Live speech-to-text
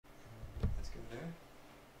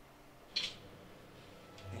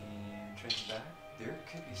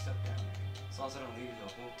could be stuck down there. As long as I don't leave the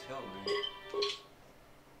hotel room.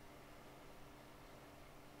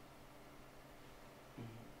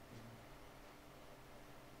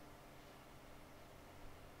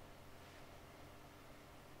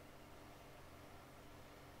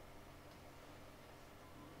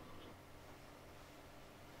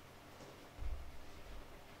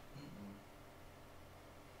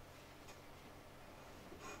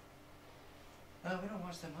 We don't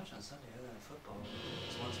watch that much on Sunday other than football.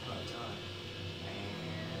 It's once upon a time. And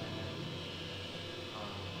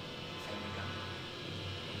Family Guy.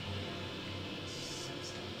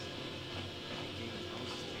 Simpsons. Game of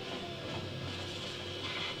Thrones.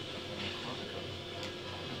 And Comic Book.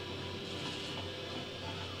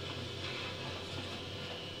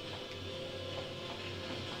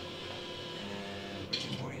 And Rick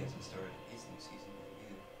and Morty hasn't started his new season yet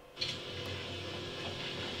either.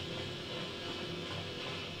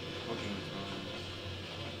 Game of Thrones.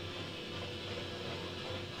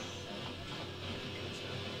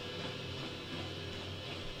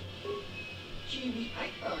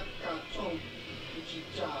 Civica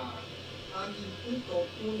Uchicha Agi Uto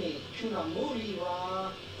Tune Chuna Moriwa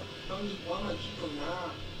Tangi Wama Chikona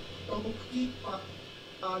Tobuki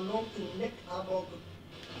Pa No Kunek Abog.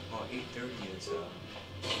 Oh, 8:30 is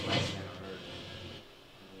Last Night on Earth.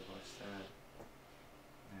 We watched that.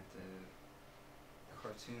 At the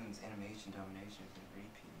cartoons, animation domination is in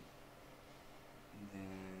repeat. And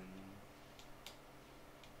then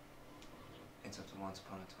it's up to Once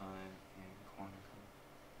Upon a Time and Quantico.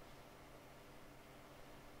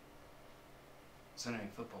 Sunday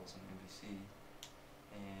Night Football's on NBC.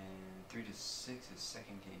 And 3 to 6 is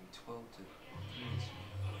second game, 12 to 3 is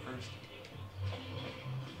first game.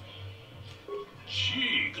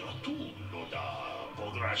 Sì, gratullo da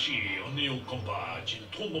Pograshi, ogni compagine,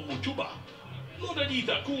 tomo muchuba. Loda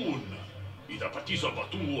dita kun, ida patisa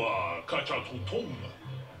batua, kacha tutum.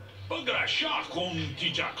 Bagrasha kon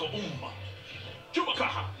tijaka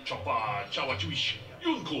Chubakaha, chapa, chawachuish,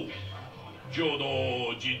 yunku.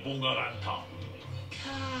 Jodo jitbungaranta.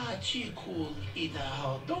 Kachikun ida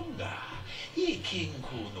hodonga,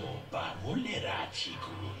 ikinkuno bamulera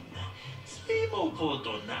chikun. Simo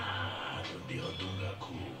podona, rundi hodunga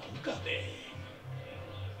kun kabe.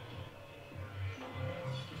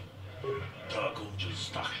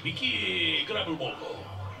 Takunjus takmiki grabulmoko,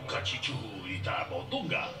 kachichu ita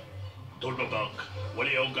bodunga. Dolbabank,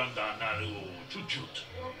 wale oganda naru chuchut.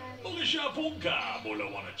 Mogesha punka, bola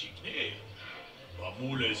wana chikne.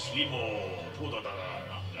 Mule slimo, podada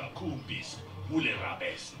nanga kumbis, mule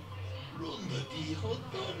rabes. Runda di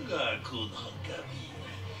hodonga kun hankabi.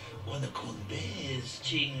 Wana kun bez,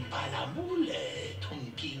 ching pala mule,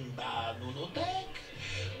 tongking ba nunotek.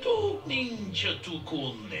 Tuk ninja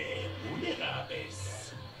tukunne, mule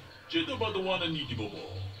rabes. Jeda badawana niti bobo.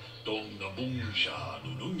 Tong na bungsha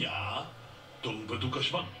nununya, tong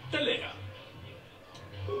badukashman talea.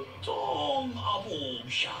 Tong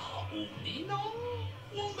abungsha umninong,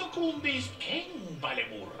 wonga kumbis keng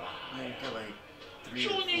balemura.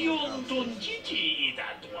 Shoni yung tunjiji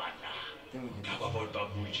idadwana. Kababol ba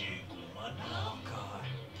muji kumana?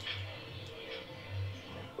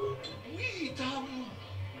 Witam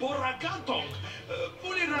Borakantong,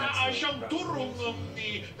 mulira asyang turong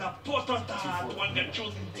ni na potata tuanga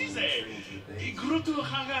chuntize. Igrutu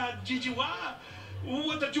hanga jijiwa,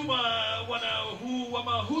 wata juma wana hu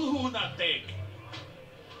wama hu natek.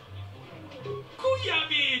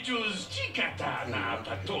 Kuyami juz chikata na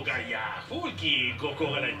patogaya fulki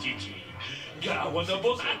kokora jiji. Gawana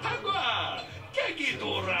bonatagwa,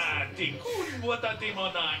 kagidora tikun wata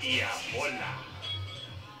timona iya bola.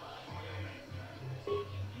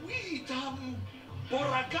 Witam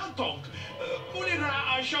Borakantong,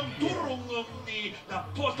 mulira asyang turong ni na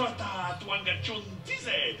potata tuanga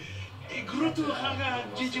chuntize. Igrutu hanga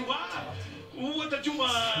jijiwa, wata juma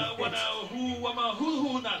wana hu wama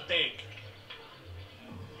hu natek.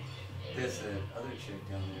 There's that other chick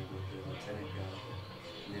down there with the lieutenant guy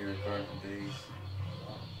near Garden Base,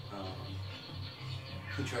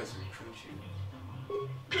 who tries to recruit you.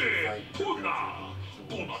 Ke puna,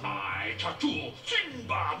 punanai chachu,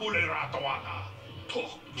 simba mulera toana.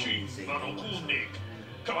 Tok chimba no kunik,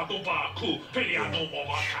 kabatumpa ku peliano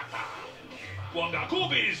momakata. Wanga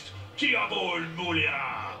kubist, kiabol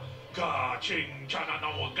mulera, ka ching chana na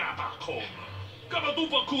wagata kon.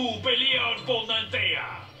 Kabatumpa ku pelian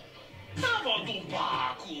bonantea.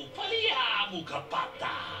 Kabatumpa ku pelia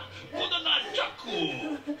mukapata. Punanajaku,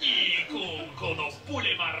 ikung kono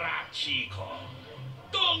pule marachiko.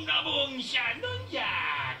 Tong nabong siya nun ya,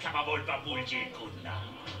 kababol pa mulji kuna.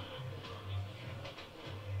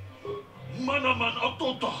 Manaman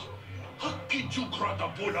atota, hakit jukrata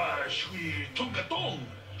bola shui tongatong.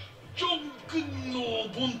 Jong no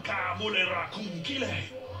bunka mulera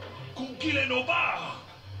kungkile no ba.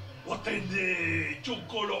 Watende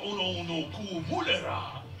chokolo uno ku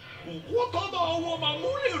mulera. Watada wama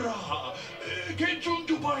mulera. Kenchun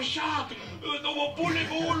tu pasha. No bole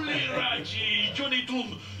mulera ji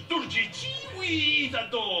jonitun turji chiwi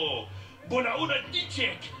tato. Bola una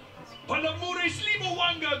dichek. Palamure slimo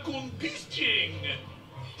wanga kun pisching.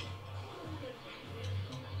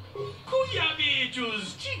 Kuyami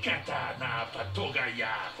juz chikata na patoga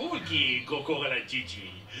ya hulki kokora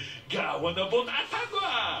chichi. Gawa na bon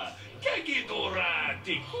atagwa. Kagidora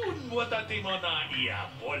tikun watate mana ia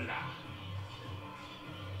bola.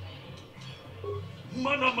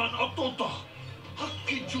 Manaman atota.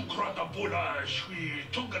 Hakki jukrata bola shui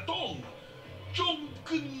tongatong.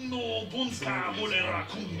 Jongken no bunka mulera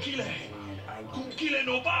kungkile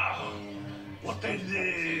no ba.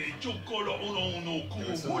 Watende chokolo uno ku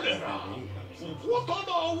mulera.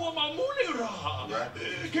 Watada wama mulera.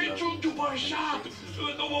 Kenchun tu pasha.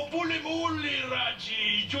 No bole mulera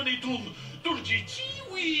ji jonitun turji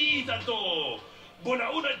chiwi tato.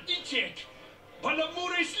 Bola una dichek.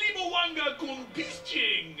 Palamure slimo wanga kun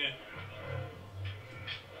pisching.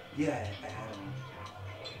 Yeah, I had him.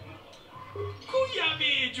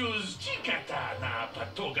 Kuyami juz chikata na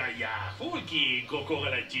patoga ya hulki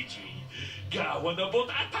kokora chichi. Gawa na bot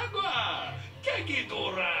atagwa.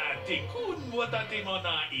 Kagidora tikun watate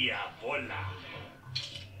mana ia bola.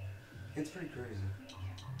 It's pretty crazy.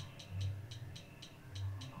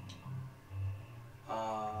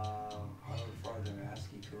 How far they're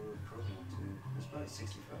asking code program to? It's probably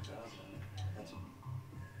 65,000. That's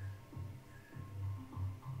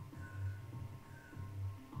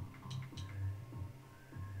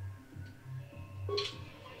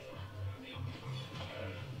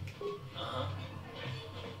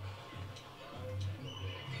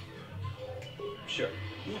Sure.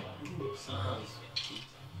 yeah.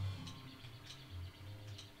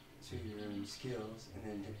 So your skills, and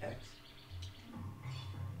then hit X.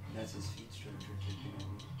 That's his feet structure kicking in.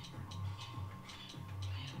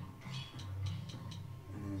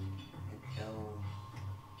 And then hit L,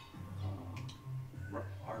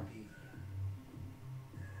 RB.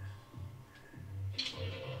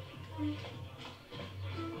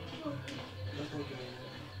 Look like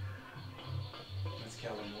that's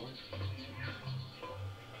Calo.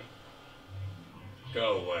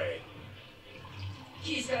 Go away.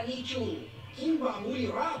 Kiska nichu. Kimba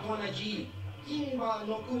mulira bonaji. Kimba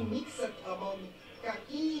no ku mixat abon.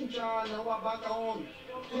 Kakinja na wabakaon.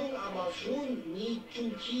 Tung abashun ni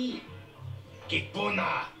chunchi.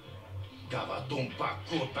 Kipuna. Gawatumpa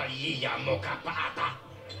kulpa iya moka paata.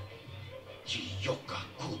 Chiyoka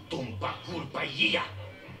kutumpa kulpa iya.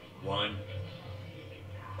 One.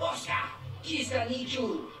 Oscar. Kiska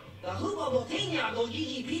nichu. The huba botenya do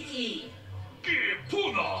gigi piki.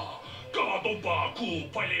 Kipuna. Gawatumpa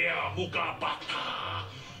kupalea muka pata.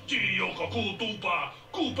 Chiyoka kutumpa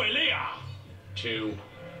kupalea. Two.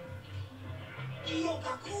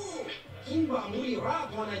 Kiyokaku. Kimba mulira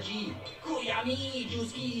bonaji. Kuyami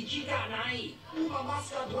juski chika nai. Upa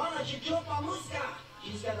baska dwana chichopa muska.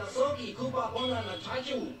 Kiska da soki kupa bona na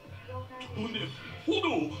tachu.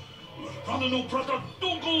 Hudu. Ranano prata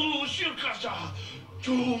donko shirkasha.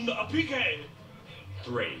 Chum apike.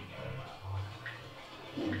 Three.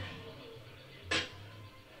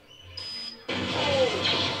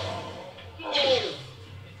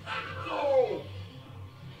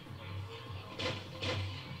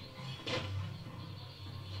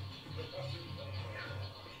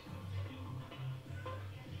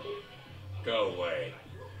 Go away.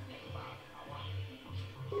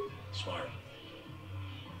 Smart.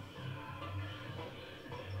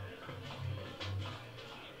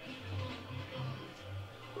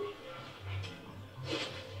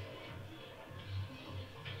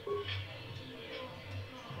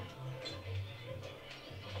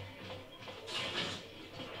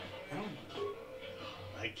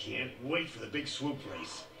 I can't wait for the big swoop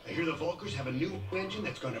race. I hear the Volkers have a new engine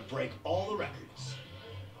that's going to break all the records.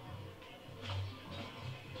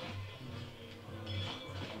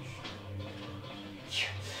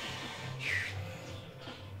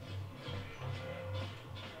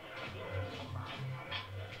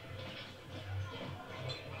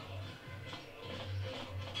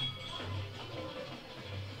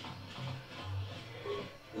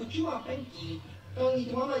 Ujua penki. Tong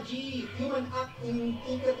itmamaji human act in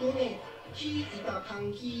ikatune. Chi ita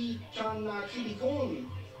kanki chana kilikon.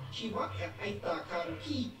 Chi waka aita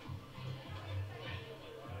kanki.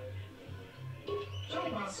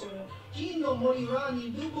 Jamba kaso Gino morira ni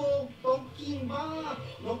dugo tongking ba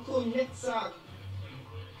no kunetsag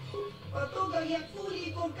patoga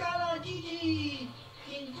yakuli ko kala Gigi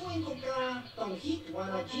Kinkuin ko ka tong hit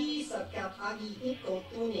wana G sa kat agi iko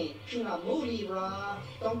tune chuna morira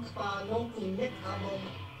tong pa no kunet among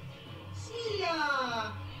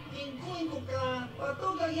Siya Kinkuin ko ka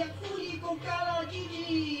patoga yakuli ko kala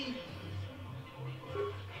Gigi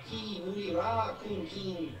Ki morira kun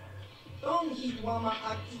king Tong hitwama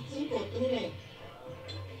at itinko tune.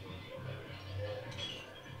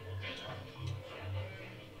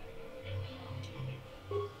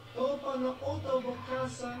 Topa na oto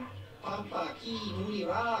bokasa, pampa ki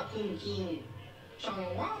murira kun king. Chang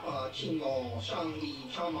wapa chingo, shang li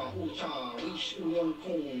chama ucha, wish uyong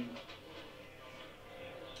kung.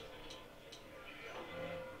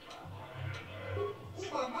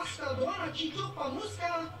 Upa basta doana chitopa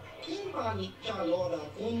muska, imba ni chalora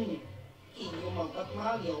kun. Iyumagat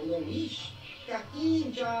malyaw ng ish,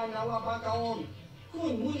 kakinja nawabakaon,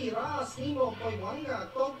 kun muliras nimo ko'y wanga,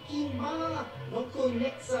 tokin ma, no kun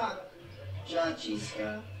neksak, jachis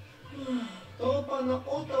ka, topa na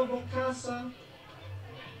oto bokasa,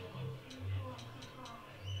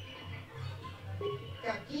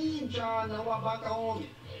 kakinja nawabakaon,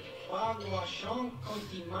 pagwa siyang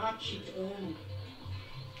kontimachit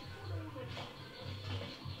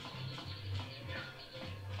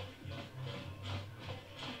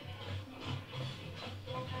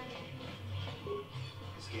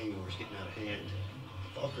Gang war's getting out of hand.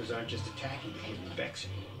 Falkers aren't just attacking the hidden Becks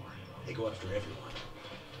anymore. They go after everyone.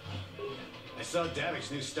 I saw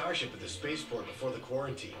Davik's new starship at the spaceport before the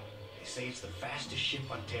quarantine. They say it's the fastest ship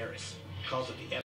on Terrace. Calls it the